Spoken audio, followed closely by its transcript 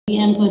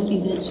empathy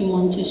that you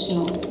want to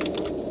show.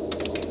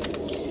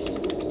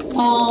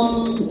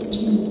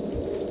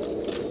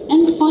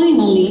 And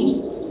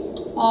finally,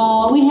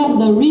 we have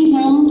the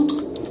rhythm,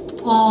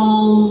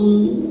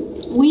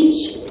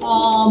 which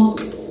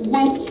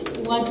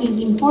what is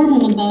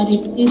important about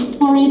it is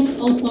for it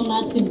also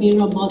not to be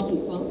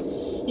robotical.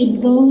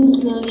 It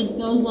goes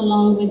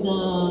along with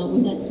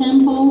the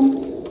tempo,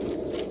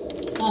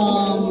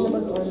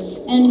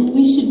 and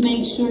we should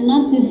make sure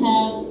not to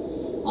have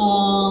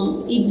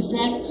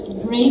exact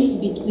breaks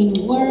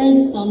between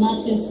words, so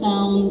not to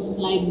sound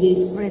like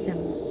this Rhythm.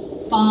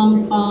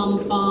 pam pam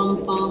pam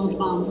pam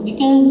pam,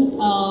 because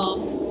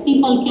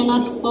people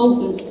cannot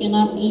focus,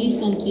 cannot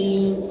listen to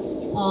you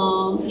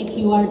if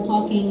you are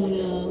talking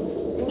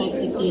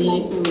practically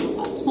like a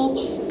robot. So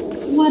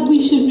what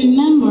we should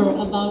remember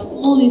about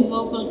all these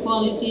vocal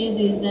qualities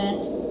is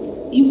that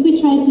if we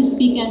try to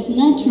speak as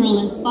natural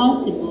as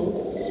possible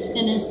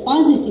and as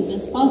positive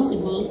as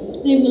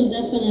possible, they will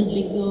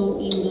definitely go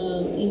in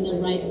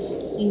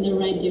the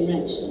right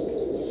direction.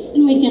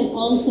 And we can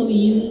also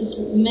use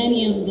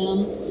many of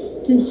them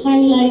to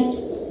highlight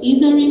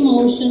either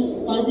emotions,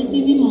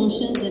 positive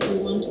emotions that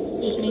we want to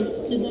transmit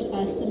to the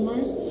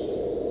customers,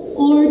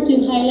 or to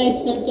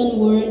highlight certain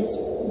words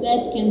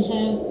that can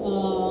have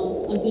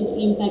a good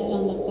impact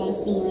on the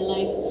customer,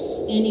 like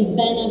any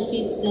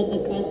benefits that the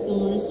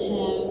customers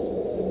have,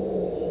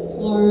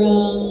 or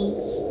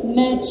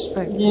match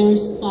their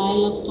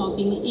style of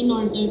talking in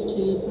order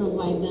to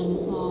provide them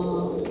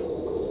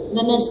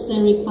the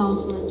necessary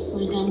comfort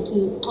for them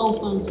to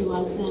open to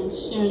us and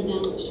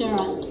share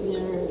us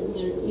their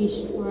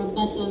issue for a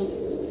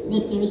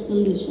better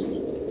solution.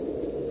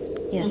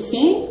 Yes.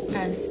 Okay?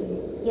 I see.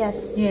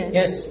 Yes. Yes.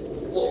 Yes.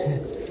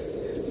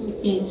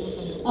 Okay.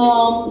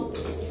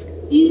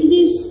 Is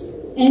this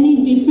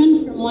any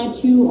different from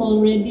what you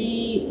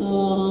already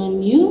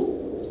knew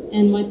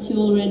and what you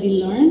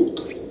already learned?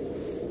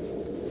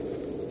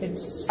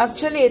 It's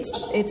Actually,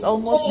 it's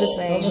almost the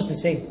same. almost the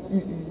same.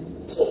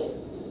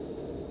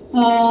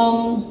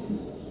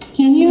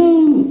 Can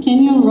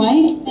you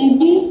write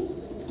maybe?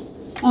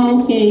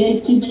 Oh, okay, I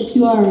see that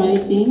you are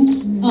writing.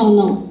 Oh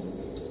no.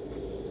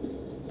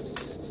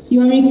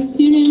 You are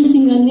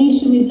experiencing an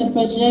issue with the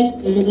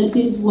projector. That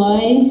is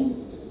why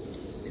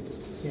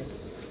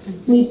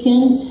we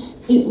can't.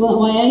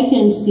 Why I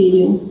can see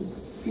you.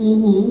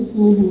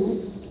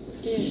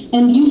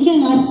 And you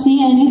cannot see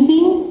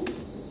anything.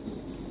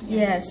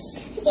 Yes.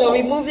 So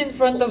we move in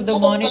front of the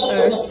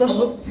monitor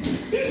so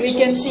we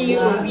can see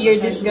your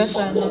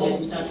discussion.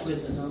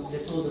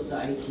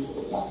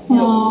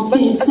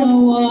 Okay, so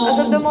As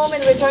of the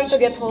moment, we're trying to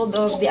get hold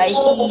of the IT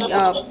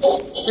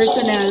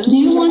personnel. do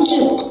you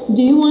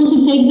want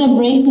to take the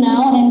break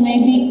now and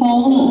maybe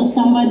call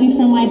somebody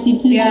from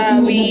IT to Yeah, help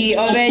you with we the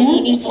already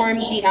process?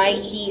 informed the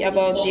IT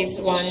about this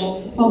one.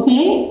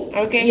 Okay.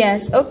 Okay?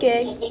 Yes,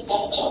 okay.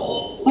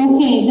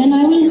 Okay, then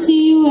I will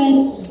see you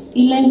at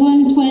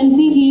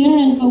 11:20 here,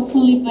 and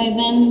hopefully by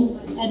then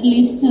at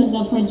least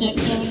the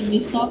projector will be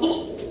stopped.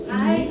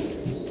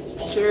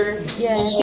 Sure. Yes.